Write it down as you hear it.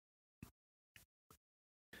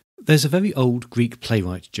There's a very old Greek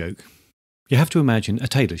playwright joke. You have to imagine a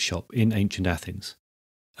tailor's shop in ancient Athens.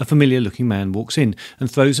 A familiar-looking man walks in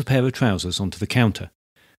and throws a pair of trousers onto the counter.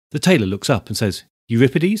 The tailor looks up and says,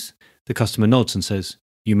 "Euripides?" The customer nods and says,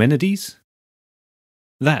 "Eumenides?"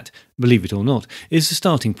 That, believe it or not, is the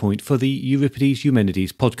starting point for the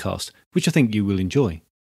Euripides-Eumenides podcast, which I think you will enjoy.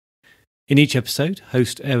 In each episode,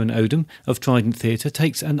 host Aaron Odom of Trident Theatre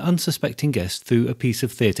takes an unsuspecting guest through a piece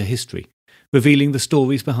of theatre history, revealing the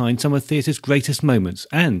stories behind some of theatre's greatest moments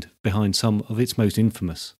and behind some of its most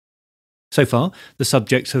infamous. So far, the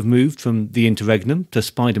subjects have moved from the interregnum to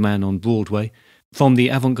Spider-Man on Broadway, from the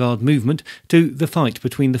avant-garde movement to the fight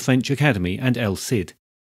between the French Academy and El Cid,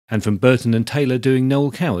 and from Burton and Taylor doing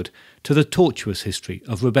Noel Coward to the tortuous history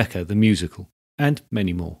of Rebecca the musical, and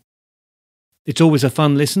many more. It's always a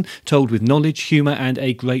fun listen, told with knowledge, humour and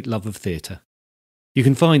a great love of theatre. You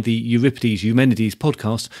can find the Euripides-Eumenides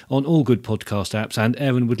podcast on all good podcast apps, and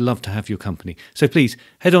Aaron would love to have your company. So please,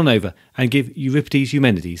 head on over and give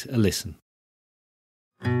Euripides-Eumenides a listen.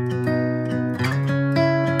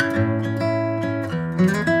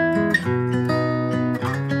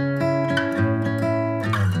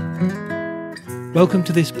 Welcome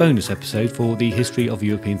to this bonus episode for the History of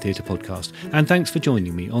European Theatre podcast, and thanks for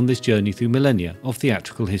joining me on this journey through millennia of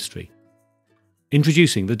theatrical history.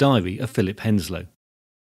 Introducing the diary of Philip Henslowe.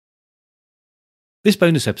 This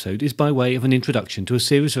bonus episode is by way of an introduction to a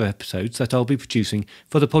series of episodes that I'll be producing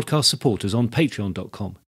for the podcast supporters on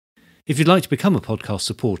patreon.com. If you'd like to become a podcast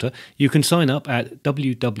supporter, you can sign up at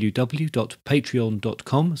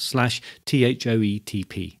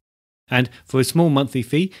www.patreon.com/thoetp. And for a small monthly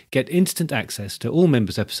fee, get instant access to all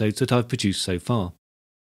members' episodes that I've produced so far.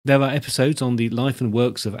 There are episodes on the life and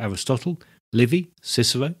works of Aristotle, Livy,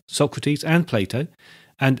 Cicero, Socrates and Plato,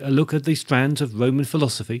 and a look at the strands of Roman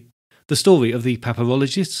philosophy, the story of the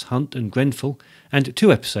papyrologists Hunt and Grenfell, and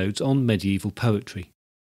 2 episodes on medieval poetry.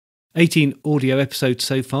 18 audio episodes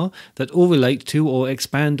so far that all relate to or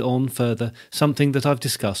expand on further something that I've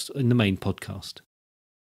discussed in the main podcast.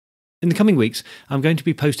 In the coming weeks, I'm going to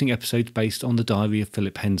be posting episodes based on the diary of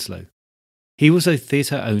Philip Henslowe. He was a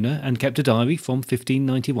theatre owner and kept a diary from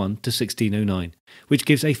 1591 to 1609, which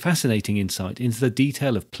gives a fascinating insight into the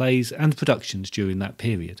detail of plays and productions during that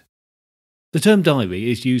period. The term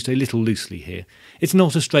diary is used a little loosely here. It's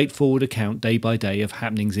not a straightforward account day by day of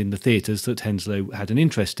happenings in the theatres that Henslowe had an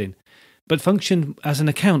interest in, but functioned as an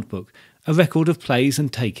account book, a record of plays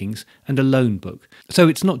and takings, and a loan book. So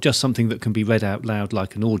it's not just something that can be read out loud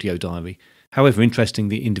like an audio diary. However interesting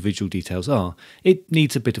the individual details are, it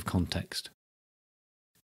needs a bit of context.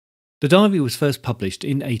 The diary was first published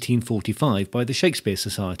in 1845 by the Shakespeare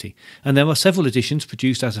Society, and there are several editions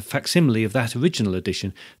produced as a facsimile of that original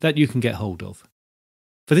edition that you can get hold of.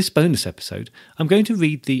 For this bonus episode, I'm going to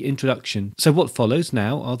read the introduction, so what follows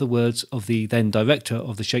now are the words of the then director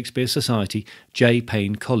of the Shakespeare Society, J.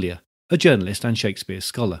 Payne Collier, a journalist and Shakespeare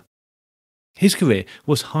scholar. His career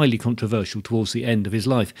was highly controversial towards the end of his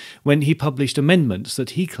life, when he published amendments that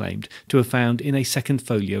he claimed to have found in a second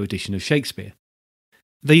folio edition of Shakespeare.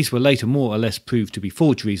 These were later more or less proved to be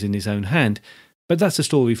forgeries in his own hand, but that's a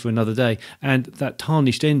story for another day, and that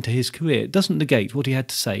tarnished end to his career doesn't negate what he had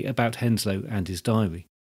to say about Henslowe and his diary.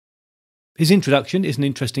 His introduction is an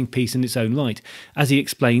interesting piece in its own right, as he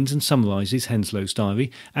explains and summarises Henslowe's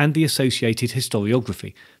diary and the associated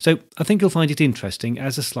historiography, so I think you'll find it interesting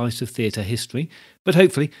as a slice of theatre history, but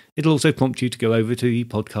hopefully it'll also prompt you to go over to the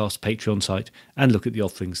podcast Patreon site and look at the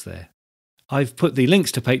offerings there. I've put the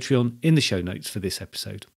links to Patreon in the show notes for this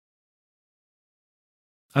episode.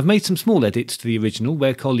 I've made some small edits to the original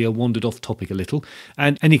where Collier wandered off topic a little,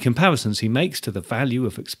 and any comparisons he makes to the value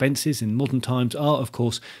of expenses in modern times are, of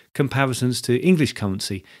course, comparisons to English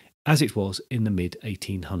currency as it was in the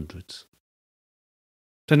mid-1800s.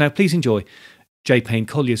 So now please enjoy J. Payne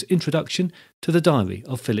Collier's introduction to the diary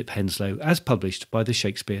of Philip Henslowe as published by the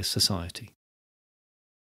Shakespeare Society.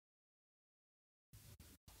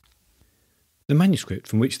 The manuscript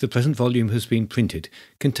from which the present volume has been printed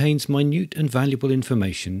contains minute and valuable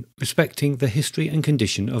information respecting the history and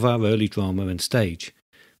condition of our early drama and stage,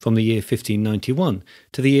 from the year 1591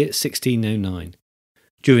 to the year 1609,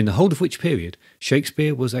 during the whole of which period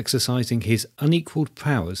Shakespeare was exercising his unequalled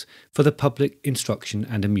powers for the public instruction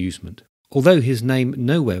and amusement. Although his name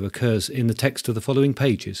nowhere occurs in the text of the following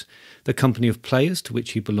pages, the company of players to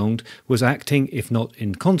which he belonged was acting, if not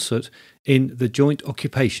in concert, in the joint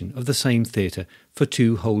occupation of the same theatre for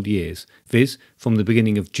 2 whole years, viz. From the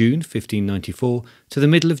beginning of June 1594 to the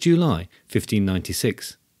middle of July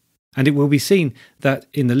 1596. And it will be seen that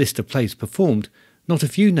in the list of plays performed, not a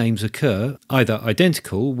few names occur, either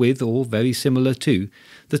identical with or very similar to,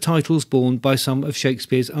 the titles borne by some of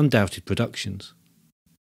Shakespeare's undoubted productions.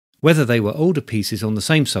 Whether they were older pieces on the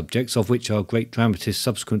same subjects of which our great dramatist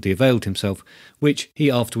subsequently availed himself, which he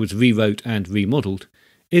afterwards rewrote and remodelled,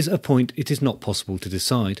 is a point it is not possible to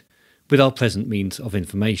decide, with our present means of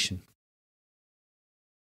information.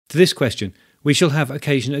 To this question we shall have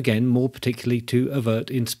occasion again more particularly to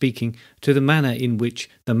avert in speaking to the manner in which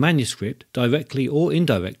the manuscript, directly or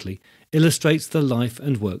indirectly, illustrates the life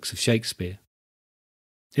and works of Shakespeare.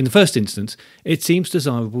 In the first instance, it seems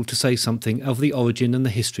desirable to say something of the origin and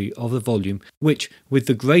the history of the volume which, with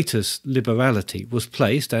the greatest liberality, was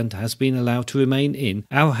placed and has been allowed to remain in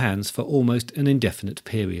our hands for almost an indefinite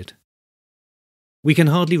period. We can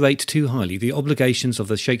hardly rate too highly the obligations of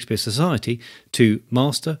the Shakespeare Society to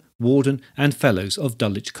Master, Warden and Fellows of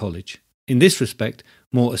Dulwich College. In this respect,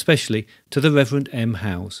 more especially to the Reverend M.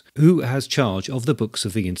 Howes, who has charge of the books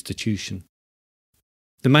of the institution.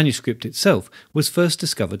 The manuscript itself was first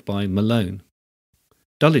discovered by Malone.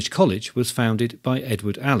 Dulwich College was founded by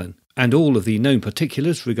Edward Allen, and all of the known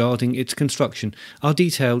particulars regarding its construction are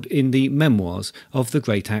detailed in the Memoirs of the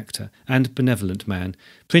Great Actor and Benevolent Man,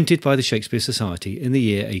 printed by the Shakespeare Society in the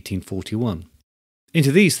year 1841.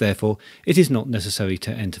 Into these, therefore, it is not necessary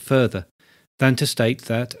to enter further, than to state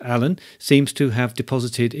that Allen seems to have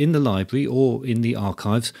deposited in the library or in the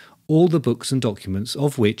archives all the books and documents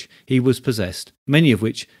of which he was possessed, many of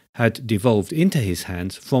which had devolved into his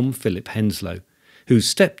hands from Philip Henslowe, whose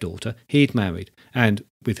stepdaughter he had married, and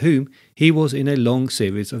with whom he was in a long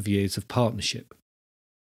series of years of partnership.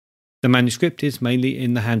 The manuscript is mainly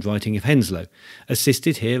in the handwriting of Henslowe,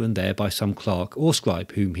 assisted here and there by some clerk or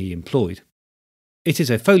scribe whom he employed. It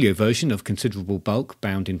is a folio version of considerable bulk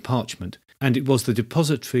bound in parchment, and it was the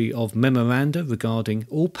depository of memoranda regarding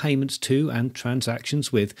all payments to and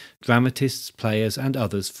transactions with dramatists, players and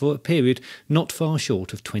others for a period not far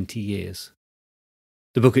short of 20 years.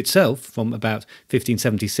 The book itself, from about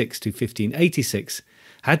 1576 to 1586,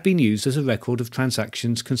 had been used as a record of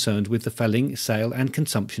transactions concerned with the felling, sale and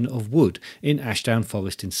consumption of wood in Ashdown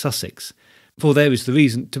Forest in Sussex, for there is the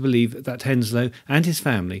reason to believe that Henslowe and his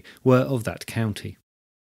family were of that county.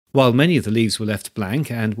 While many of the leaves were left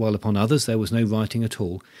blank, and while upon others there was no writing at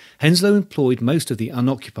all, Henslowe employed most of the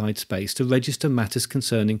unoccupied space to register matters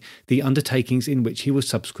concerning the undertakings in which he was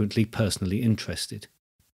subsequently personally interested.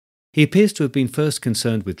 He appears to have been first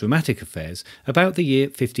concerned with dramatic affairs about the year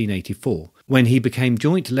 1584, when he became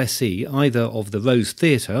joint lessee either of the Rose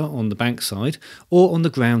Theatre on the Bankside or on the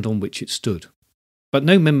ground on which it stood. But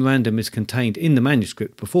no memorandum is contained in the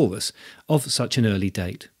manuscript before us of such an early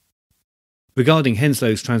date. Regarding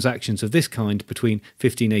Henslowe's transactions of this kind between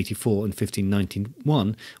 1584 and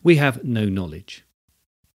 1591, we have no knowledge.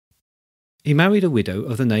 He married a widow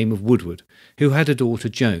of the name of Woodward, who had a daughter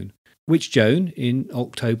Joan, which Joan, in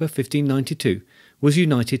October 1592, was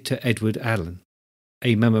united to Edward Allen.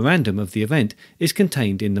 A memorandum of the event is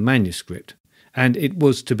contained in the manuscript, and it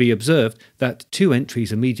was to be observed that 2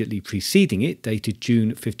 entries immediately preceding it, dated June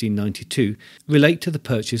 1592, relate to the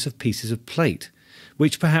purchase of pieces of plate,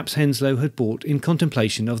 which perhaps Henslowe had bought in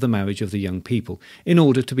contemplation of the marriage of the young people, in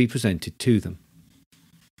order to be presented to them.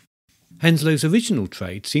 Henslowe's original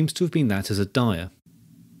trade seems to have been that as a dyer.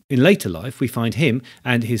 In later life we find him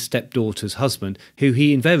and his stepdaughter's husband, who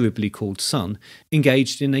he invariably called son,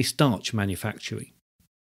 engaged in a starch manufactory.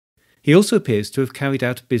 He also appears to have carried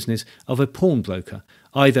out business of a pawnbroker,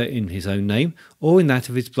 either in his own name or in that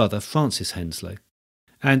of his brother Francis Henslowe,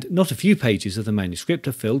 and not a few pages of the manuscript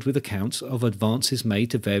are filled with accounts of advances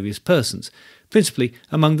made to various persons, principally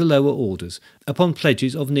among the lower orders, upon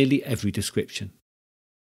pledges of nearly every description.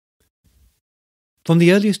 From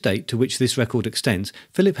the earliest date to which this record extends,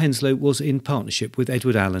 Philip Henslowe was in partnership with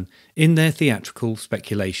Edward Allen in their theatrical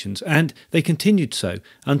speculations, and they continued so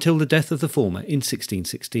until the death of the former in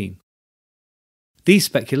 1616. These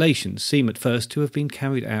speculations seem at first to have been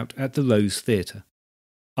carried out at the Rose Theatre.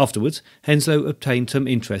 Afterwards, Henslowe obtained some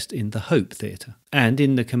interest in the Hope Theatre, and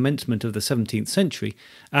in the commencement of the 17th century,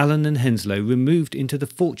 Allen and Henslowe removed into the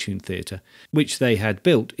Fortune Theatre, which they had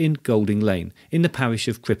built in Golding Lane, in the parish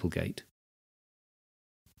of Cripplegate.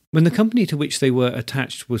 When the company to which they were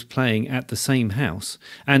attached was playing at the same house,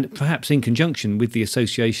 and perhaps in conjunction with the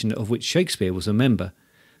association of which Shakespeare was a member,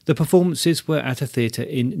 the performances were at a theatre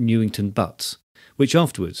in Newington Butts, which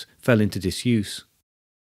afterwards fell into disuse.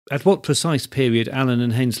 At what precise period Allen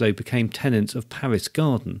and Henslowe became tenants of Paris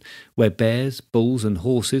Garden, where bears, bulls and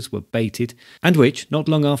horses were baited, and which, not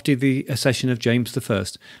long after the accession of James I,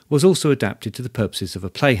 was also adapted to the purposes of a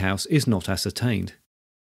playhouse, is not ascertained.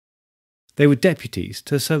 They were deputies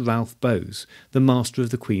to Sir Ralph Bowes, the master of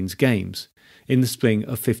the Queen's Games, in the spring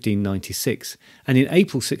of 1596, and in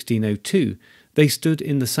April 1602 they stood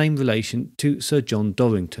in the same relation to Sir John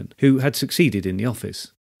Dorrington, who had succeeded in the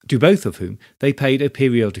office, to both of whom they paid a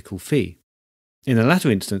periodical fee. In the latter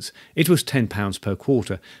instance it was £10 per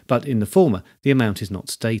quarter, but in the former the amount is not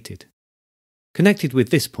stated. Connected with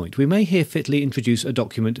this point, we may here fitly introduce a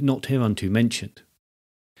document not hereunto mentioned.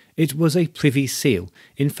 It was a privy seal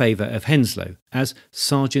in favour of Henslowe as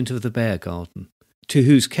Sergeant of the Bear Garden, to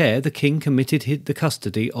whose care the king committed the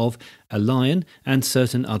custody of a lion and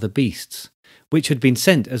certain other beasts, which had been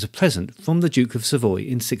sent as a present from the Duke of Savoy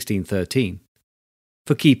in 1613.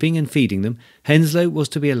 For keeping and feeding them, Henslowe was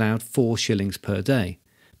to be allowed 4 shillings per day,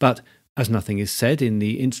 but as nothing is said in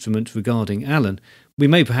the instrument regarding Allen, we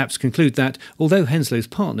may perhaps conclude that, although Henslowe's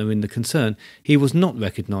partner in the concern, he was not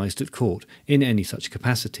recognised at court in any such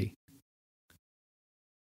capacity.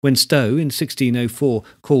 When Stowe in 1604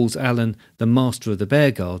 calls Allen the Master of the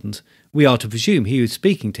Bear Gardens, we are to presume he was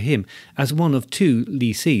speaking to him as one of 2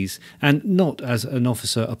 leasees, and not as an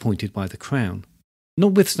officer appointed by the Crown.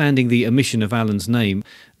 Notwithstanding the omission of Allen's name,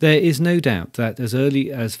 there is no doubt that as early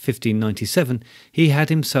as 1597 he had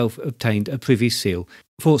himself obtained a privy seal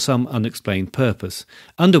for some unexplained purpose,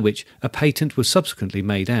 under which a patent was subsequently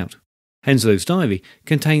made out. Henslowe's diary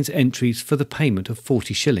contains entries for the payment of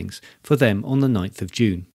 40 shillings for them on the 9th of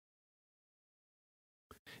June.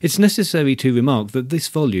 It's necessary to remark that this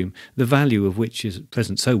volume, the value of which is at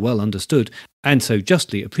present so well understood and so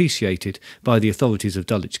justly appreciated by the authorities of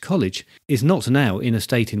Dulwich College, is not now in a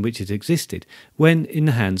state in which it existed when in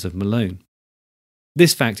the hands of Malone.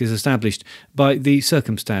 This fact is established by the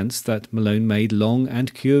circumstance that Malone made long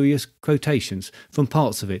and curious quotations from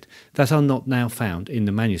parts of it that are not now found in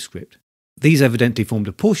the manuscript. These evidently formed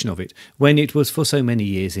a portion of it when it was for so many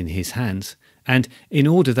years in his hands, and in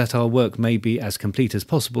order that our work may be as complete as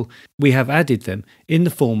possible, we have added them in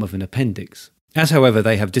the form of an appendix. As, however,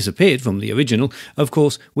 they have disappeared from the original, of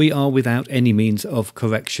course, we are without any means of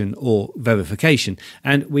correction or verification,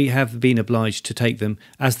 and we have been obliged to take them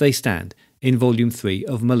as they stand in Volume 3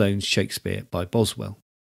 of Malone's Shakespeare by Boswell.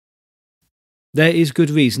 There is good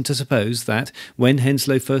reason to suppose that, when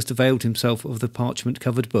Henslowe first availed himself of the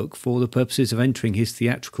parchment-covered book for the purposes of entering his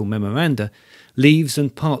theatrical memoranda, leaves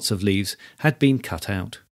and parts of leaves had been cut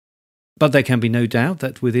out. But there can be no doubt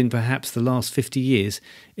that within perhaps the last 50 years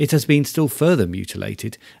it has been still further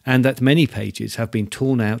mutilated, and that many pages have been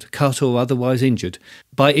torn out, cut or otherwise injured,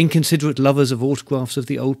 by inconsiderate lovers of autographs of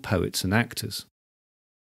the old poets and actors.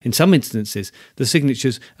 In some instances, the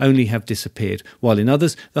signatures only have disappeared, while in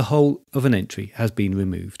others the whole of an entry has been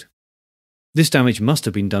removed. This damage must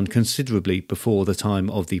have been done considerably before the time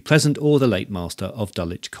of the present or the late master of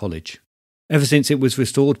Dulwich College. Ever since it was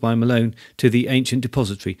restored by Malone to the ancient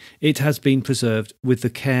depository, it has been preserved with the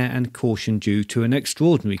care and caution due to an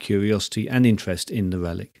extraordinary curiosity and interest in the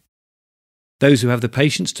relic. Those who have the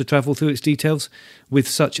patience to travel through its details, with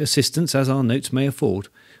such assistance as our notes may afford,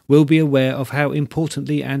 will be aware of how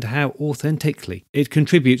importantly and how authentically it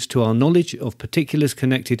contributes to our knowledge of particulars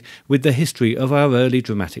connected with the history of our early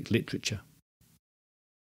dramatic literature.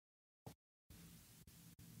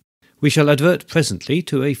 We shall advert presently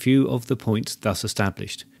to a few of the points thus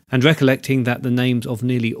established, and recollecting that the names of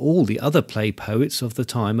nearly all the other play poets of the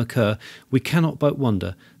time occur, we cannot but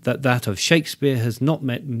wonder that that of Shakespeare has not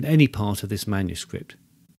met any part of this manuscript.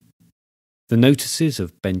 The notices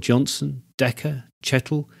of Ben Jonson, Dekker,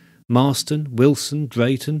 Chettle, Marston, Wilson,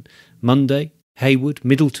 Drayton, Munday, Hayward,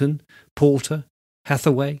 Middleton, Porter,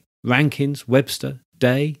 Hathaway, Rankins, Webster,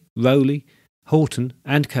 Day, Rowley, Horton,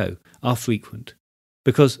 and Co. are frequent,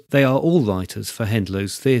 because they are all writers for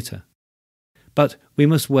Henslowe's theatre. But we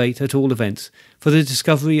must wait, at all events, for the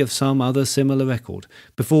discovery of some other similar record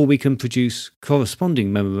before we can produce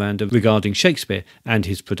corresponding memoranda regarding Shakespeare and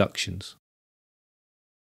his productions.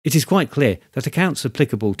 It is quite clear that accounts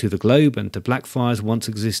applicable to the Globe and to Blackfriars once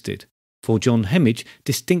existed, for John Hemmage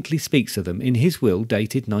distinctly speaks of them in his will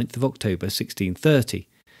dated 9th of October 1630,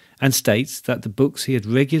 and states that the books he had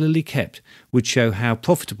regularly kept would show how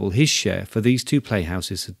profitable his share for these 2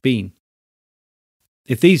 playhouses had been.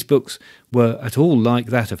 If these books were at all like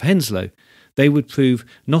that of Henslowe, they would prove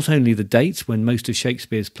not only the dates when most of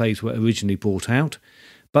Shakespeare's plays were originally brought out,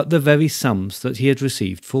 but the very sums that he had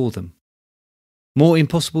received for them. More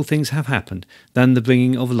impossible things have happened than the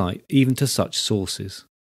bringing of light even to such sources,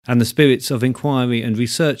 and the spirits of inquiry and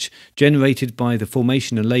research generated by the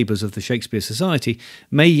formation and labours of the Shakespeare Society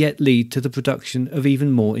may yet lead to the production of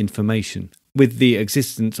even more information, with the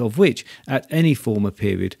existence of which, at any former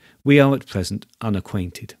period, we are at present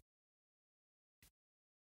unacquainted.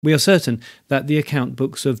 We are certain that the account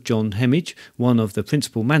books of John Hemmage, one of the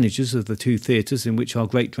principal managers of the two theatres in which our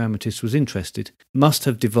great dramatist was interested, must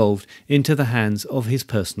have devolved into the hands of his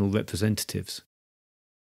personal representatives.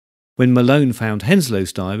 When Malone found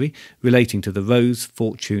Henslowe's diary relating to the Rose,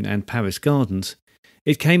 Fortune and Paris Gardens,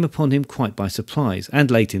 it came upon him quite by surprise and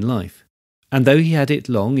late in life, and though he had it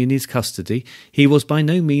long in his custody, he was by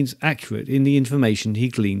no means accurate in the information he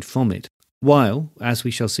gleaned from it, while, as we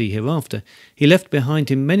shall see hereafter, he left behind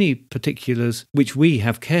him many particulars which we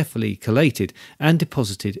have carefully collated and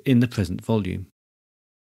deposited in the present volume.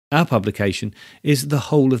 Our publication is the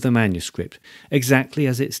whole of the manuscript, exactly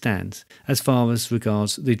as it stands, as far as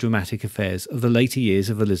regards the dramatic affairs of the later years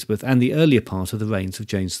of Elizabeth and the earlier part of the reigns of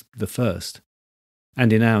James I.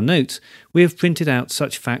 And in our notes we have printed out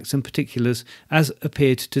such facts and particulars as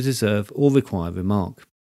appeared to deserve or require remark.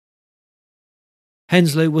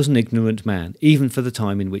 Henslowe was an ignorant man, even for the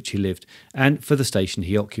time in which he lived, and for the station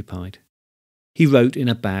he occupied. He wrote in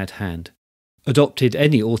a bad hand, adopted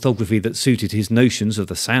any orthography that suited his notions of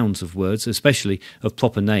the sounds of words, especially of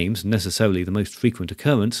proper names, necessarily the most frequent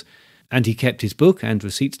occurrence, and he kept his book, and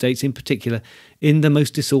receipt dates in particular, in the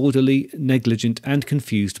most disorderly, negligent, and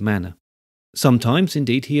confused manner. Sometimes,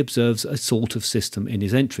 indeed, he observes a sort of system in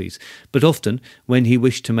his entries, but often, when he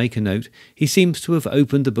wished to make a note, he seems to have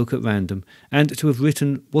opened the book at random, and to have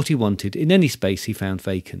written what he wanted in any space he found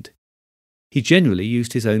vacant. He generally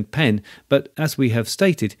used his own pen, but, as we have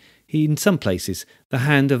stated, in some places the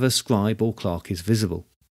hand of a scribe or clerk is visible.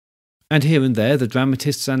 And here and there the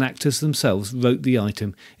dramatists and actors themselves wrote the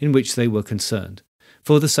item in which they were concerned,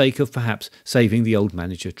 for the sake of perhaps saving the old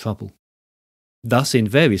manager trouble. Thus, in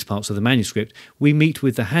various parts of the manuscript, we meet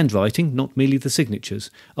with the handwriting, not merely the signatures,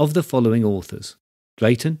 of the following authors: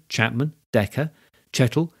 Drayton, Chapman, Decker,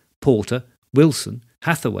 Chettle, Porter, Wilson,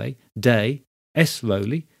 Hathaway, Day, S.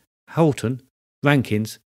 Rowley, Houghton,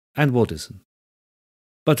 Rankins, and Waddison.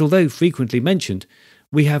 But although frequently mentioned,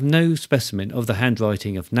 we have no specimen of the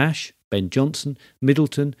handwriting of Nash, Ben Jonson,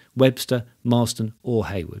 Middleton, Webster, Marston, or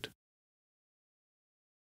Hayward.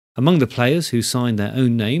 Among the players who signed their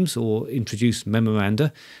own names or introduced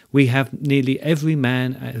memoranda, we have nearly every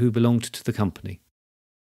man who belonged to the company.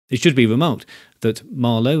 It should be remarked that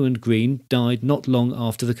Marlowe and Green died not long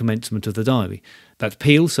after the commencement of the diary, that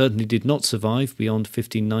Peel certainly did not survive beyond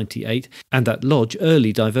 1598, and that Lodge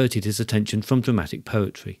early diverted his attention from dramatic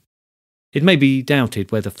poetry. It may be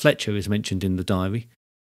doubted whether Fletcher is mentioned in the diary.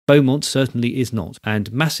 Beaumont certainly is not,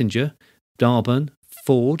 and Massinger, Darburn,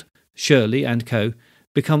 Ford, Shirley and co.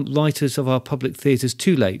 become writers of our public theatres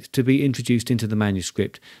too late to be introduced into the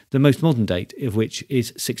manuscript, the most modern date of which is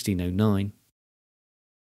 1609.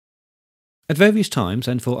 At various times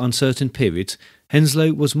and for uncertain periods,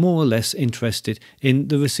 Henslowe was more or less interested in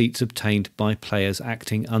the receipts obtained by players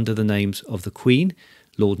acting under the names of the Queen,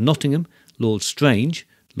 Lord Nottingham, Lord Strange,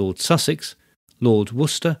 Lord Sussex, Lord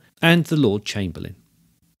Worcester, and the Lord Chamberlain.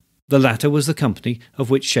 The latter was the company of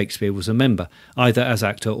which Shakespeare was a member, either as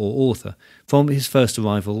actor or author, from his first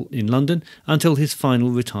arrival in London until his final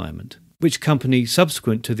retirement, which company,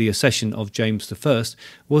 subsequent to the accession of James I,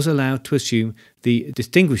 was allowed to assume the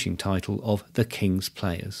distinguishing title of the King's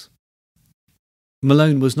Players.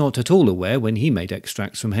 Malone was not at all aware, when he made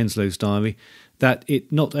extracts from Henslowe's diary, that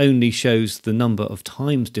it not only shows the number of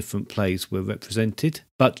times different plays were represented,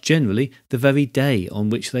 but generally the very day on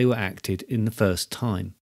which they were acted in the first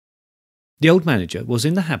time. The old manager was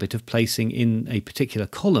in the habit of placing in a particular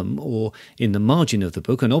column or in the margin of the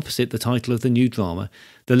book and opposite the title of the new drama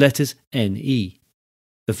the letters N.E.,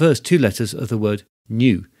 the first two letters of the word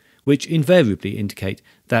new, which invariably indicate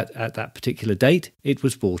that at that particular date it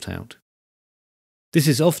was brought out. This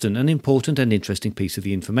is often an important and interesting piece of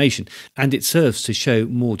the information, and it serves to show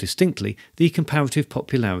more distinctly the comparative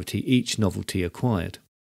popularity each novelty acquired.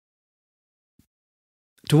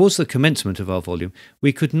 Towards the commencement of our volume,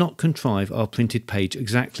 we could not contrive our printed page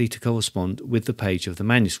exactly to correspond with the page of the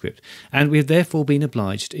manuscript, and we have therefore been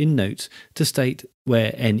obliged in notes to state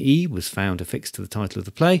where N.E. was found affixed to the title of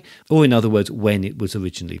the play, or in other words, when it was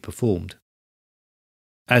originally performed.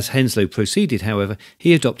 As Henslowe proceeded, however,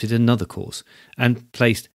 he adopted another course, and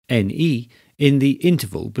placed N.E. in the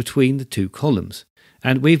interval between the two columns,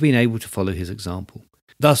 and we have been able to follow his example.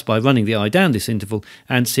 Thus, by running the eye down this interval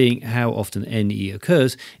and seeing how often N.E.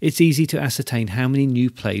 occurs, it's easy to ascertain how many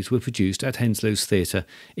new plays were produced at Henslowe's theatre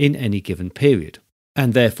in any given period.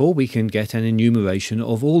 And therefore we can get an enumeration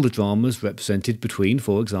of all the dramas represented between,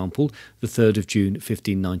 for example, the 3rd of June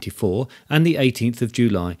 1594 and the 18th of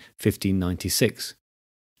July 1596.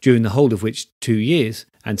 during the whole of which 2 years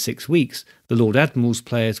and 6 weeks the Lord Admiral's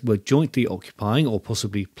players were jointly occupying or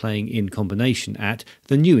possibly playing in combination at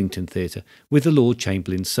the Newington Theatre with the Lord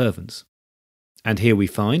Chamberlain's servants. And here we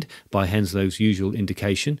find, by Henslowe's usual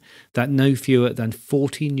indication, that no fewer than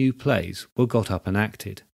 40 new plays were got up and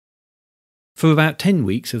acted. For about 10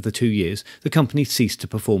 weeks of the 2 years the company ceased to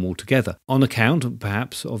perform altogether, on account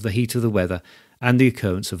perhaps of the heat of the weather and the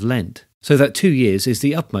occurrence of Lent, so that 2 years is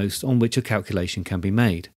the utmost on which a calculation can be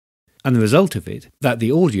made. And the result of it, that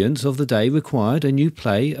the audience of the day required a new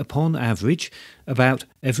play upon average about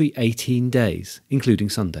every 18 days, including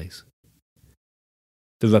Sundays.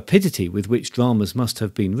 The rapidity with which dramas must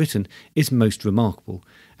have been written is most remarkable,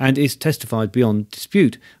 and is testified beyond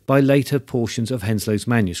dispute by later portions of Henslowe's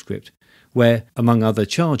manuscript, where, among other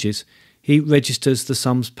charges, he registers the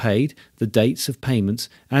sums paid, the dates of payments,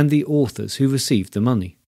 and the authors who received the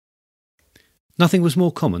money. Nothing was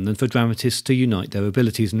more common than for dramatists to unite their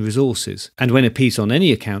abilities and resources, and when a piece on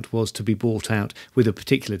any account was to be brought out with a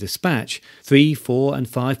particular dispatch, 3, 4, and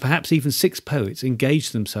 5, perhaps even 6 poets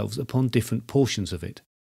engaged themselves upon different portions of it.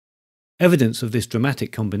 Evidence of this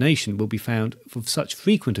dramatic combination will be found of such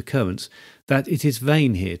frequent occurrence that it is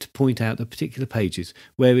vain here to point out the particular pages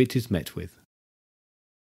where it is met with.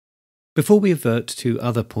 Before we advert to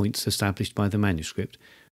other points established by the manuscript,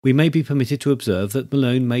 we may be permitted to observe that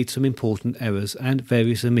Malone made some important errors and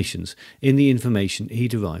various omissions in the information he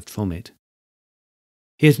derived from it.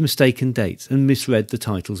 He has mistaken dates and misread the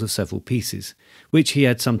titles of several pieces, which he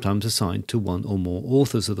had sometimes assigned to one or more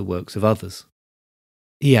authors of the works of others.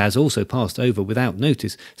 He has also passed over without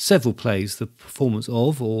notice several plays the performance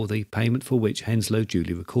of or the payment for which Henslowe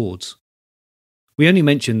duly records. We only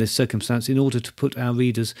mention this circumstance in order to put our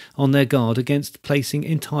readers on their guard against placing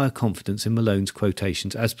entire confidence in Malone's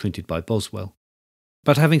quotations as printed by Boswell.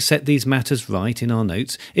 But having set these matters right in our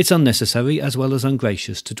notes, it's unnecessary as well as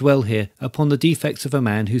ungracious to dwell here upon the defects of a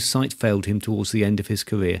man whose sight failed him towards the end of his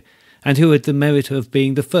career, and who had the merit of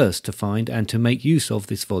being the first to find and to make use of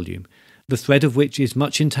this volume, the thread of which is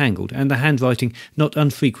much entangled, and the handwriting not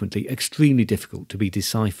unfrequently extremely difficult to be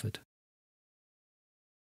deciphered.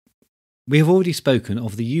 We have already spoken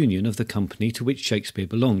of the union of the company to which Shakespeare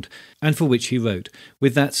belonged, and for which he wrote,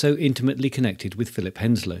 with that so intimately connected with Philip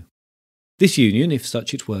Henslowe. This union, if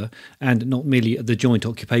such it were, and not merely the joint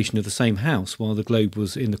occupation of the same house while the Globe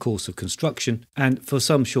was in the course of construction, and for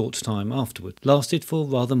some short time afterward, lasted for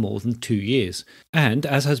rather more than 2 years, and,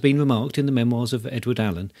 as has been remarked in the memoirs of Edward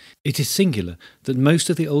Allen, it is singular that most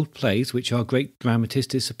of the old plays which our great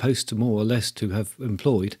dramatist is supposed to more or less to have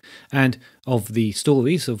employed, and of the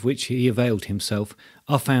stories of which he availed himself,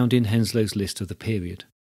 are found in Henslowe's list of the period.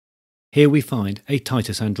 Here we find a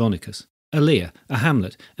Titus Andronicus, a Lear, a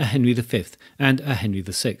Hamlet, a Henry V, and a Henry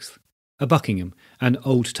VI, a Buckingham, an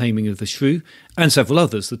Old Taming of the Shrew, and several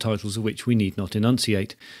others, the titles of which we need not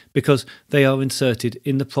enunciate, because they are inserted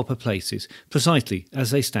in the proper places, precisely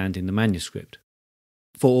as they stand in the manuscript.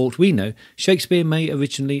 For aught we know, Shakespeare may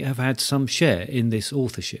originally have had some share in this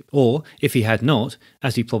authorship, or, if he had not,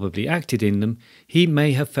 as he probably acted in them, he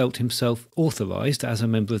may have felt himself authorised, as a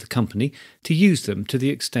member of the company, to use them to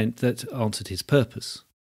the extent that answered his purpose.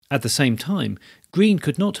 At the same time, Green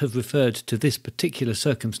could not have referred to this particular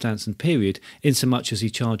circumstance and period insomuch as he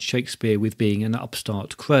charged Shakespeare with being an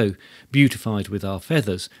upstart crow, beautified with our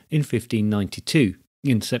feathers, in 1592.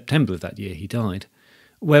 In September of that year he died.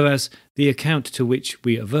 Whereas the account to which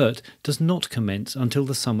we advert does not commence until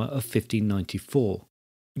the summer of 1594.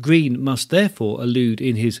 Green must therefore allude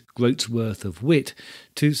in his groat's worth of wit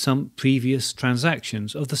to some previous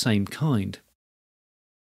transactions of the same kind.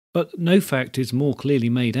 But no fact is more clearly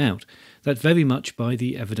made out than very much by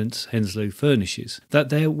the evidence Henslowe furnishes, that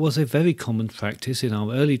there was a very common practice in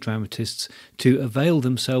our early dramatists to avail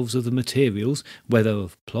themselves of the materials, whether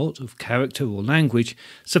of plot, of character or language,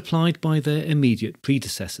 supplied by their immediate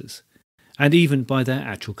predecessors, and even by their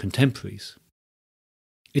actual contemporaries.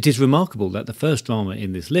 It is remarkable that the first drama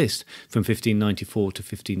in this list, from 1594 to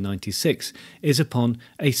 1596, is upon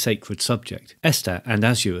a sacred subject, Esther and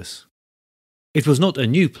Azurus. It was not a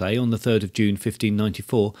new play on the 3rd of June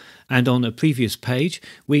 1594, and on a previous page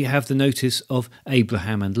we have the notice of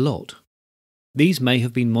Abraham and Lot. These may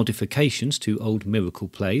have been modifications to old miracle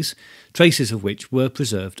plays, traces of which were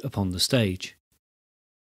preserved upon the stage.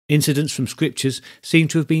 Incidents from scriptures seem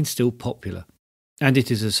to have been still popular, and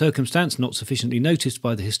it is a circumstance not sufficiently noticed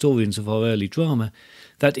by the historians of our early drama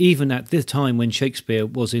that even at the time when Shakespeare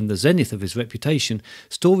was in the zenith of his reputation,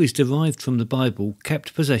 stories derived from the Bible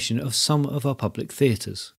kept possession of some of our public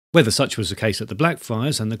theatres. Whether such was the case at the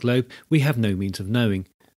Blackfriars and the Globe we have no means of knowing,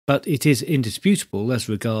 but it is indisputable as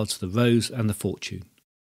regards the Rose and the Fortune.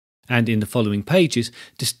 and in the following pages,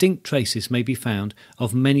 distinct traces may be found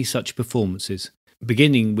of many such performances,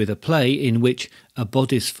 beginning with a play in which a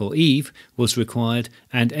bodice for Eve was required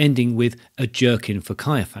and ending with a jerkin for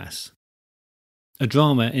Caiaphas. A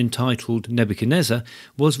drama entitled Nebuchadnezzar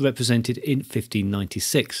was represented in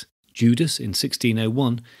 1596, Judas in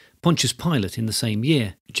 1601, Pontius Pilate in the same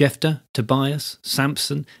year, Jephthah, Tobias,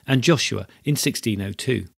 Samson and Joshua in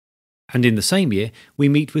 1602. And in the same year we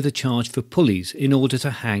meet with a charge for pulleys in order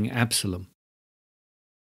to hang Absalom.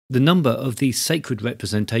 The number of these sacred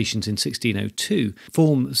representations in 1602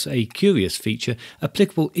 forms a curious feature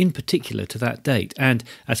applicable in particular to that date and,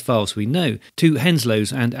 as far as we know, to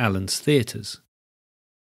Henslowe's and Allen's theatres.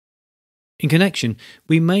 In connection,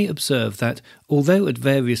 we may observe that, although at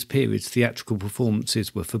various periods theatrical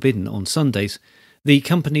performances were forbidden on Sundays, the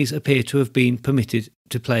companies appear to have been permitted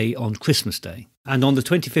to play on Christmas Day. And on the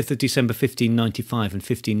 25th of December 1595 and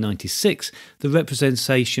 1596, the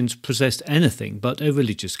representations possessed anything but a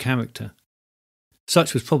religious character.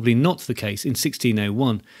 Such was probably not the case in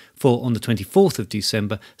 1601, for on the 24th of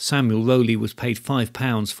December Samuel Rowley was paid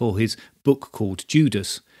 £5 for his book called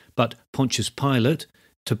Judas, but Pontius Pilate,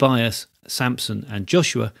 Tobias, Samson and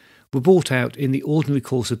Joshua were brought out in the ordinary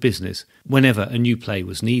course of business whenever a new play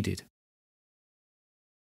was needed.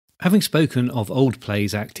 Having spoken of old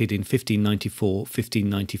plays acted in 1594,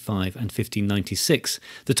 1595 and 1596,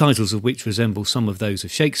 the titles of which resemble some of those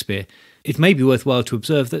of Shakespeare, it may be worthwhile to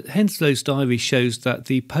observe that Henslowe's diary shows that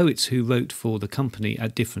the poets who wrote for the company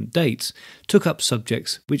at different dates took up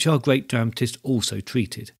subjects which our great dramatist also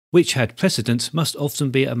treated, which had precedence must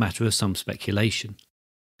often be a matter of some speculation.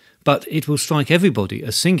 But it will strike everybody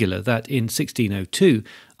as singular that in 1602,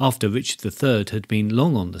 after Richard III had been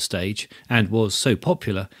long on the stage and was so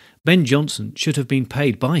popular, Ben Jonson should have been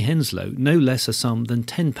paid by Henslowe no less a sum than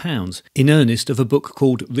 £10 in earnest of a book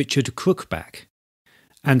called Richard Crookback,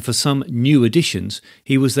 and for some new additions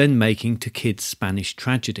he was then making to Kidd's Spanish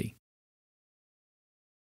tragedy.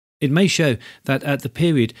 It may show that at the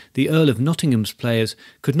period the Earl of Nottingham's players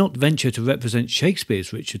could not venture to represent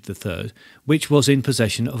Shakespeare's Richard III, which was in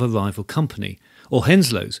possession of a rival company, or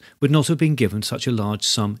Henslowe's would not have been given such a large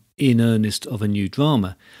sum in earnest of a new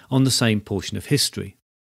drama on the same portion of history.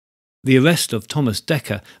 The arrest of Thomas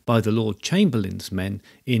Dekker by the Lord Chamberlain's men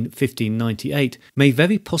in 1598 may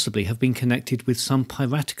very possibly have been connected with some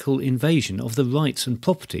piratical invasion of the rights and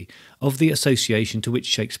property of the association to which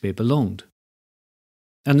Shakespeare belonged.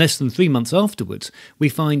 And less than 3 months afterwards, we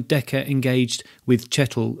find Dekker engaged with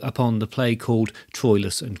Chettle upon the play called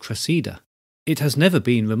Troilus and Cressida. It has never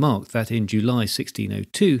been remarked that in July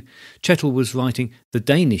 1602, Chettle was writing the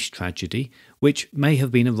Danish tragedy, which may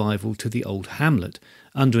have been a rival to the old Hamlet,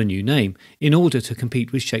 under a new name, in order to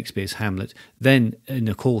compete with Shakespeare's Hamlet, then in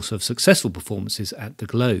a course of successful performances at the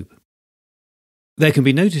Globe. There can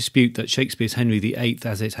be no dispute that Shakespeare's Henry VIII,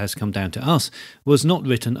 as it has come down to us, was not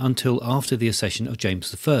written until after the accession of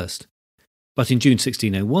James I. But in June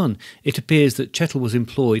 1601 it appears that Chettle was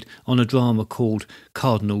employed on a drama called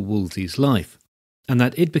Cardinal Wolsey's Life, and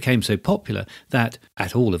that it became so popular that,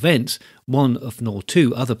 at all events, one of nor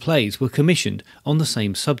two other plays were commissioned on the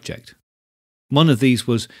same subject. One of these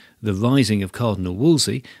was The Rising of Cardinal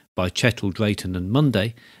Wolsey by Chettle, Drayton and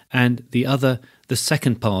Munday, and the other the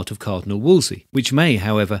second part of Cardinal Wolsey, which may,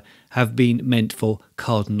 however, have been meant for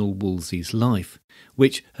Cardinal Wolsey's Life,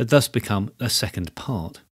 which had thus become a second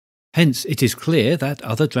part. Hence it is clear that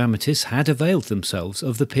other dramatists had availed themselves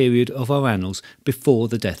of the period of our annals before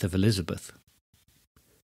the death of Elizabeth.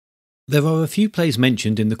 There are a few plays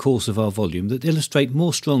mentioned in the course of our volume that illustrate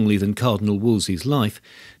more strongly than Cardinal Wolsey's Life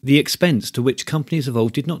the expense to which companies of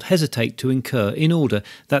old did not hesitate to incur in order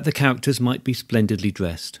that the characters might be splendidly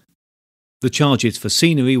dressed. The charges for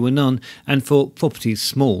scenery were none, and for properties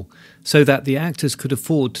small, so that the actors could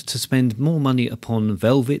afford to spend more money upon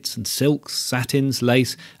velvets and silks, satins,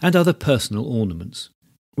 lace, and other personal ornaments.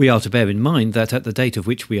 We are to bear in mind that at the date of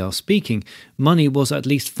which we are speaking, money was at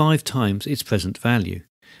least 5 times its present value,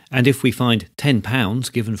 and if we find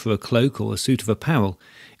 £10 given for a cloak or a suit of apparel,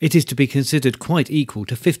 it is to be considered quite equal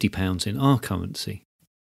to £50 in our currency.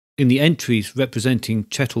 In the entries representing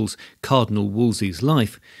Chettle's Cardinal Wolsey's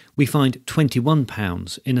Life, we find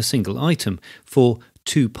 £21 in a single item for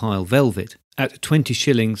 2-pile velvet at 20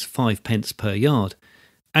 shillings 5 pence per yard,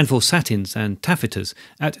 and for satins and taffetas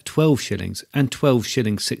at 12 shillings and 12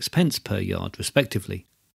 shillings 6 pence per yard respectively.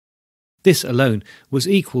 This alone was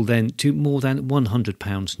equal then to more than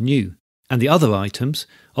 £100 new, and the other items,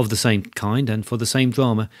 of the same kind and for the same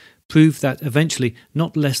drama, prove that eventually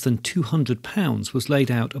not less than £200 was laid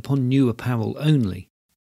out upon new apparel only.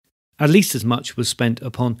 At least as much was spent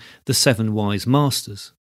upon the 7 wise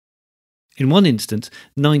masters. In one instance,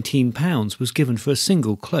 £19 was given for a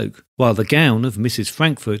single cloak, while the gown of Mrs.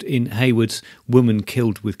 Frankfurt in Hayward's Woman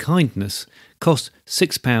Killed with Kindness cost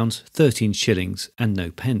 £6, 13 shillings and no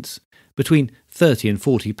pence, between £30 and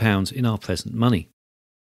 £40 in our present money.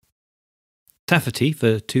 Taffety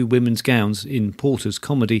for 2 women's gowns in Porter's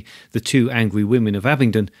comedy The Two Angry Women of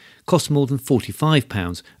Abingdon cost more than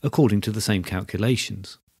 £45, according to the same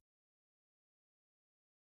calculations.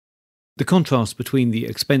 The contrast between the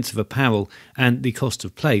expense of apparel and the cost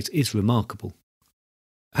of plays is remarkable.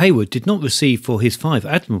 Hayward did not receive for his 5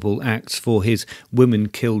 admirable acts for his Women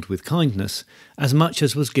Killed with Kindness as much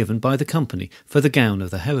as was given by the company for the gown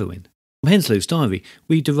of the heroine. From Henslowe's diary,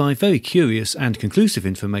 we derive very curious and conclusive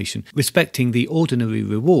information respecting the ordinary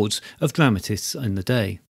rewards of dramatists in the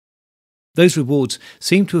day. Those rewards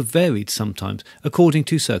seem to have varied sometimes according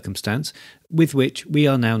to circumstance, with which we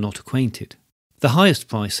are now not acquainted. The highest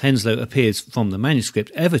price Henslowe appears from the manuscript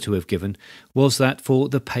ever to have given was that for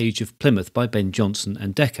The Page of Plymouth by Ben Jonson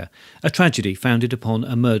and Dekker, a tragedy founded upon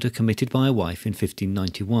a murder committed by a wife in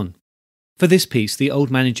 1591. For this piece the old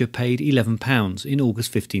manager paid £11 in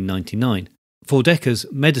August 1599. For Dekker's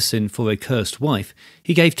Medicine for a Cursed Wife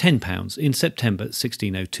he gave £10 in September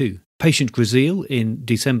 1602. Patient Grazil in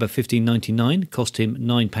December 1599 cost him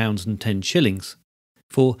 £9 and 10 shillings.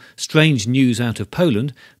 For Strange News Out of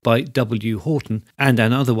Poland by W. Horton and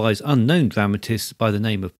an otherwise unknown dramatist by the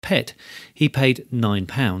name of Pett, he paid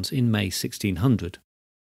 £9 in May 1600.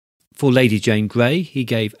 For Lady Jane Grey he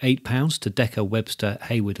gave £8 to Dekker, Webster,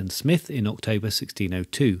 Hayward and Smith in October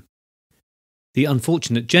 1602. The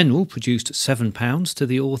Unfortunate General produced £7 to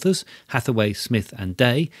the authors Hathaway, Smith and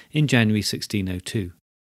Day in January 1602.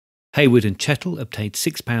 Hayward and Chettle obtained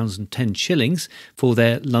 £6 and 10 shillings for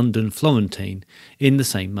their London Florentine in the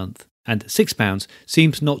same month, and £6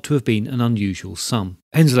 seems not to have been an unusual sum.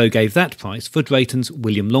 Henslowe gave that price for Drayton's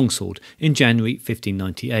William Longsword in January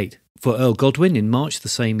 1598, for Earl Godwin in March the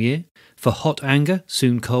same year, for Hot Anger,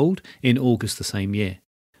 Soon Cold in August the same year,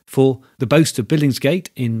 for The Boast of Billingsgate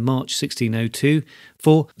in March 1602,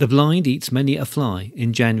 for The Blind Eats Many a Fly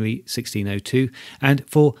in January 1602, and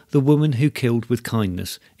for The Woman Who Killed with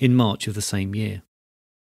Kindness in March of the same year.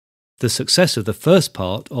 The success of the first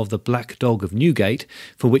part of The Black Dog of Newgate,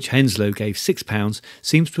 for which Henslowe gave £6,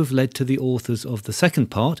 seems to have led to the authors of the second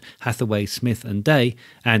part, Hathaway, Smith and Day,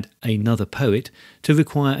 and Another Poet, to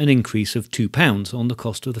require an increase of £2 on the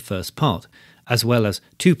cost of the first part, as well as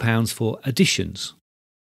 £2 for additions,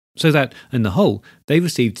 so that, in the whole, they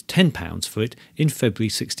received £10 for it in February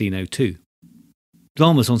 1602.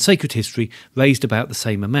 Dramas on sacred history raised about the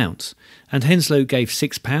same amounts, and Henslowe gave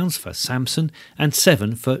 £6 for Samson and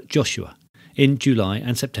 £7 for Joshua in July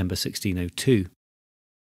and September 1602.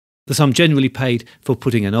 The sum generally paid for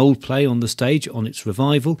putting an old play on the stage on its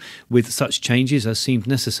revival, with such changes as seemed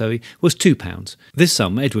necessary, was £2. This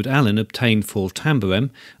sum Edward Allen obtained for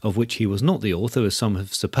Tamburem, of which he was not the author as some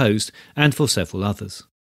have supposed, and for several others.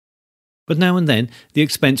 But now and then the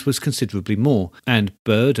expense was considerably more, and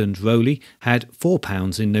Bird and Rowley had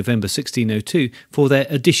 £4 in November 1602 for their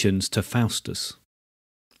additions to Faustus.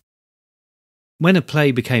 When a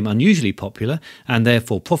play became unusually popular, and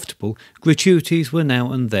therefore profitable, gratuities were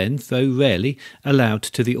now and then, though rarely, allowed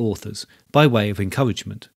to the authors, by way of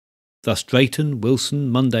encouragement. Thus Drayton, Wilson,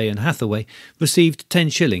 Munday and Hathaway received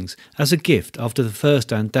 10 shillings as a gift after the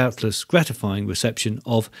first and doubtless gratifying reception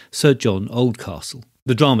of Sir John Oldcastle,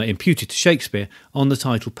 the drama imputed to Shakespeare on the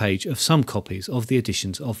title page of some copies of the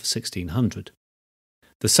editions of 1600.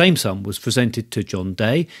 The same sum was presented to John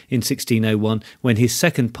Day in 1601 when his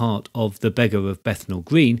second part of The Beggar of Bethnal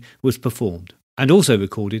Green was performed, and also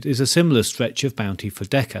recorded is a similar stretch of bounty for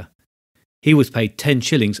Dekker. He was paid 10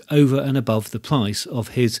 shillings over and above the price of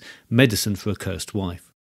his Medicine for a Cursed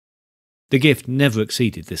Wife. The gift never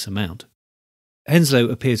exceeded this amount. Henslowe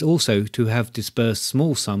appears also to have disbursed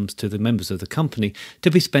small sums to the members of the company to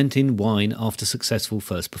be spent in wine after successful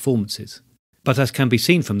first performances. But as can be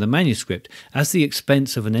seen from the manuscript, as the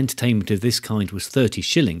expense of an entertainment of this kind was 30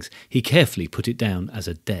 shillings, he carefully put it down as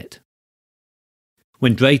a debt.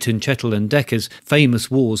 When Drayton, Chettle and Dekker's famous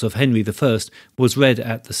Wars of Henry I was read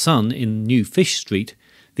at the Sun in New Fish Street,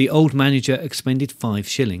 the old manager expended 5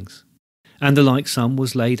 shillings, and the like sum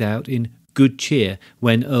was laid out in good cheer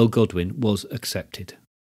when Earl Godwin was accepted.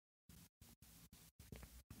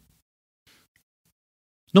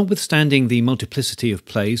 Notwithstanding the multiplicity of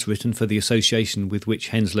plays written for the association with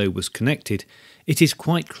which Henslowe was connected, it is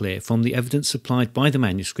quite clear from the evidence supplied by the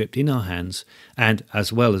manuscript in our hands, and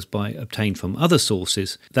as well as by obtained from other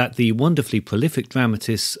sources, that the wonderfully prolific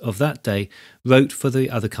dramatists of that day wrote for the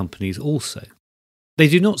other companies also. They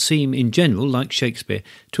do not seem in general, like Shakespeare,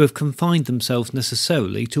 to have confined themselves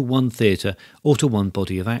necessarily to one theatre or to one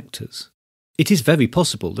body of actors. It is very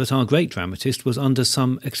possible that our great dramatist was under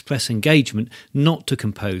some express engagement not to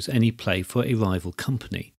compose any play for a rival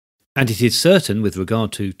company. And it is certain, with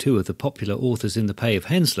regard to two of the popular authors in the pay of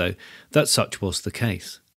Henslowe, that such was the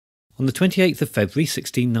case. On the 28th of February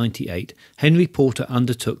 1698, Henry Porter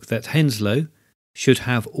undertook that Henslowe should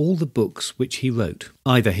have all the books which he wrote,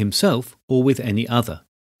 either himself or with any other.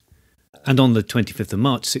 And on the 25th of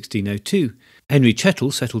March 1602, Henry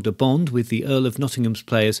Chettle settled a bond with the Earl of Nottingham's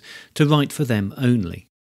players to write for them only.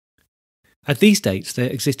 At these dates there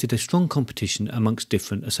existed a strong competition amongst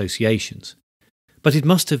different associations. But it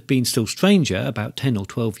must have been still stranger about 10 or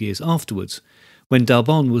 12 years afterwards, when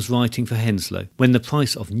Darbon was writing for Henslowe, when the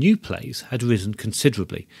price of new plays had risen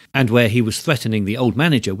considerably, and where he was threatening the old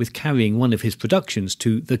manager with carrying one of his productions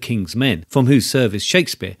to the King's Men, from whose service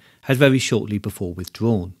Shakespeare had very shortly before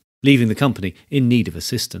withdrawn, leaving the company in need of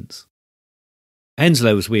assistance.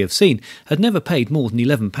 Henslowe, as we have seen, had never paid more than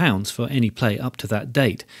 £11 for any play up to that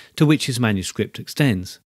date, to which his manuscript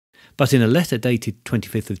extends. But in a letter dated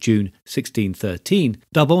 25th of June 1613,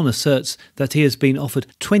 Darbon asserts that he has been offered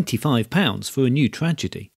 £25 for a new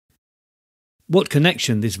tragedy. What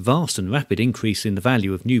connection this vast and rapid increase in the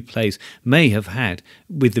value of new plays may have had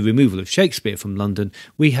with the removal of Shakespeare from London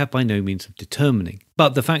we have by no means of determining,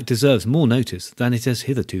 but the fact deserves more notice than it has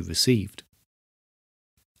hitherto received.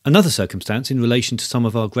 Another circumstance in relation to some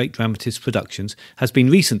of our great dramatists' productions has been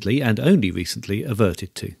recently, and only recently,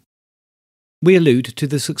 adverted to. We allude to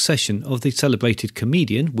the succession of the celebrated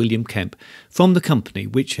comedian William Kemp from the company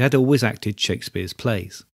which had always acted Shakespeare's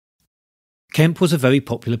plays. Kemp was a very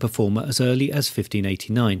popular performer as early as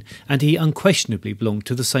 1589, and he unquestionably belonged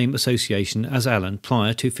to the same association as Allen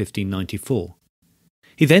prior to 1594.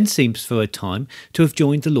 He then seems for a time to have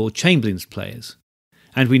joined the Lord Chamberlain's players,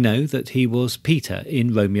 and we know that he was Peter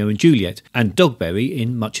in Romeo and Juliet and Dogberry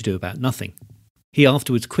in Much Ado About Nothing. He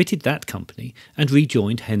afterwards quitted that company and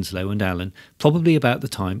rejoined Henslowe and Allen, probably about the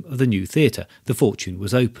time of the new theatre, The Fortune,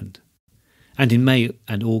 was opened. And in May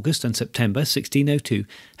and August and September 1602,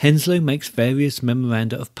 Henslowe makes various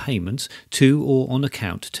memoranda of payments to or on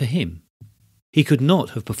account to him. He could not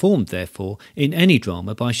have performed, therefore, in any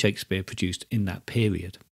drama by Shakespeare produced in that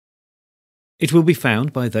period. It will be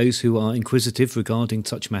found by those who are inquisitive regarding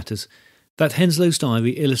such matters that Henslowe's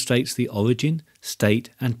diary illustrates the origin, state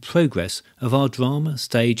and progress of our drama,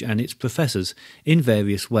 stage and its professors in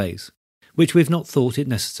various ways, which we have not thought it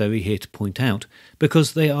necessary here to point out,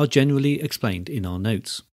 because they are generally explained in our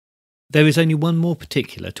notes. There is only one more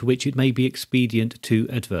particular to which it may be expedient to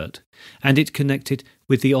advert, and it connected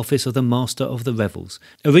with the office of the Master of the Revels,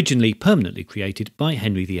 originally permanently created by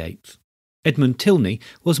Henry VIII. Edmund Tilney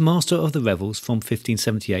was Master of the Revels from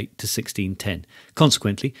 1578 to 1610,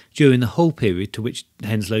 consequently during the whole period to which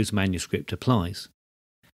Henslowe's manuscript applies.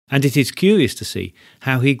 And it is curious to see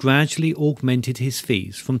how he gradually augmented his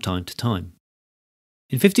fees from time to time.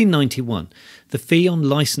 In 1591, the fee on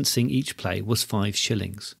licensing each play was 5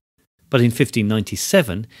 shillings, but in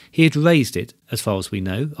 1597 he had raised it, as far as we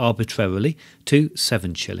know, arbitrarily to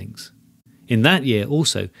 7 shillings. In that year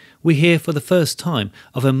also, we hear for the first time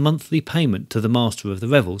of a monthly payment to the Master of the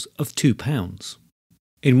Revels of £2.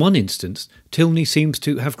 In one instance, Tilney seems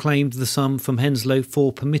to have claimed the sum from Henslowe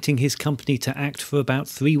for permitting his company to act for about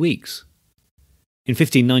 3 weeks. In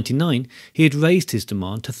 1599, he had raised his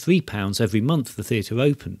demand to £3 every month the theatre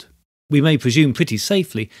opened. We may presume pretty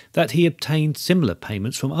safely that he obtained similar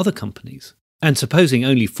payments from other companies. And supposing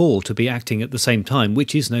only 4 to be acting at the same time,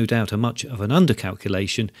 which is no doubt a much of an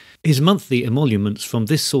undercalculation, his monthly emoluments from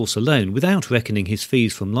this source alone, without reckoning his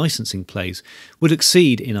fees from licensing plays, would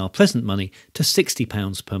exceed in our present money to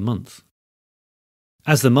 £60 per month.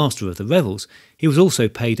 As the Master of the Revels, he was also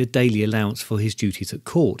paid a daily allowance for his duties at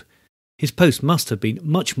court. His post must have been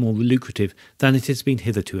much more lucrative than it has been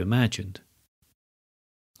hitherto imagined.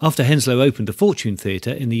 After Henslowe opened the Fortune Theatre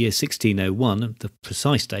in the year 1601, the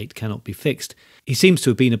precise date cannot be fixed, he seems to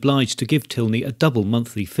have been obliged to give Tilney a double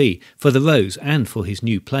monthly fee for the Rose and for his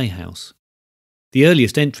new playhouse. The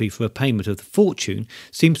earliest entry for a payment of the Fortune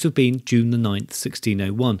seems to have been June the 9th,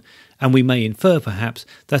 1601, and we may infer perhaps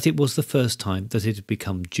that it was the first time that it had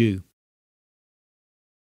become due.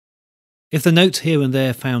 If the notes here and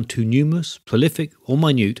there found too numerous, prolific, or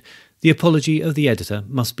minute, the apology of the editor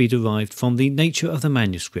must be derived from the nature of the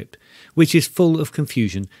manuscript, which is full of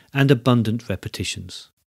confusion and abundant repetitions.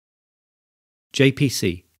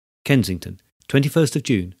 JPC, Kensington, 21st of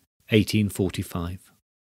June, 1845.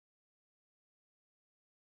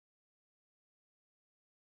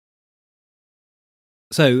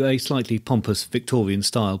 So, a slightly pompous Victorian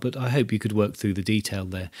style, but I hope you could work through the detail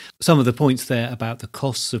there. Some of the points there about the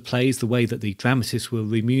costs of plays, the way that the dramatists were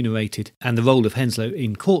remunerated, and the role of Henslowe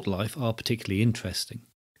in court life are particularly interesting.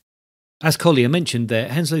 As Collier mentioned there,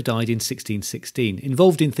 Henslowe died in 1616,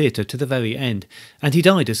 involved in theatre to the very end, and he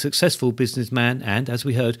died a successful businessman and, as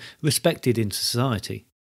we heard, respected in society.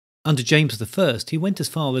 Under James I, he went as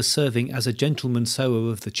far as serving as a gentleman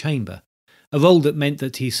sewer of the chamber, a role that meant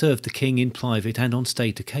that he served the king in private and on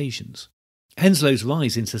state occasions. Henslowe's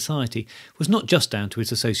rise in society was not just down to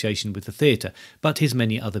his association with the theatre, but his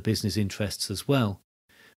many other business interests as well.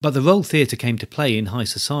 But the role theatre came to play in high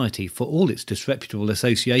society, for all its disreputable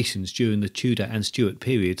associations during the Tudor and Stuart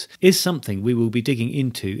periods, is something we will be digging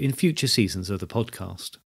into in future seasons of the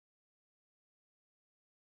podcast.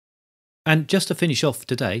 And just to finish off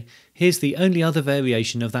today, here's the only other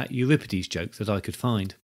variation of that Euripides joke that I could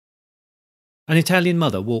find. An Italian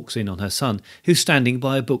mother walks in on her son, who's standing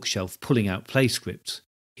by a bookshelf pulling out play scripts.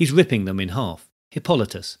 He's ripping them in half.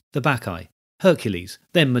 Hippolytus, the Bacchae, Hercules,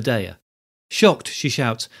 then Medea. Shocked, she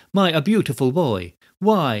shouts, "My, a beautiful boy!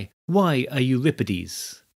 Why a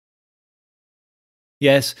Euripides?"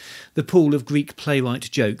 Yes, the pool of Greek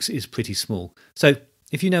playwright jokes is pretty small, so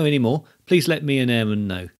if you know any more, please let me and Aaron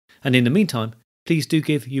know. And in the meantime, please do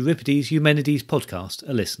give Euripides Eumenides podcast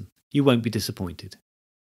a listen. You won't be disappointed.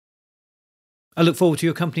 I look forward to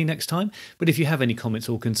your company next time, but if you have any comments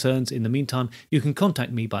or concerns in the meantime, you can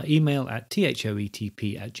contact me by email at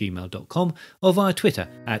thoetp@gmail.com or via Twitter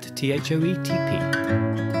 @thoetp.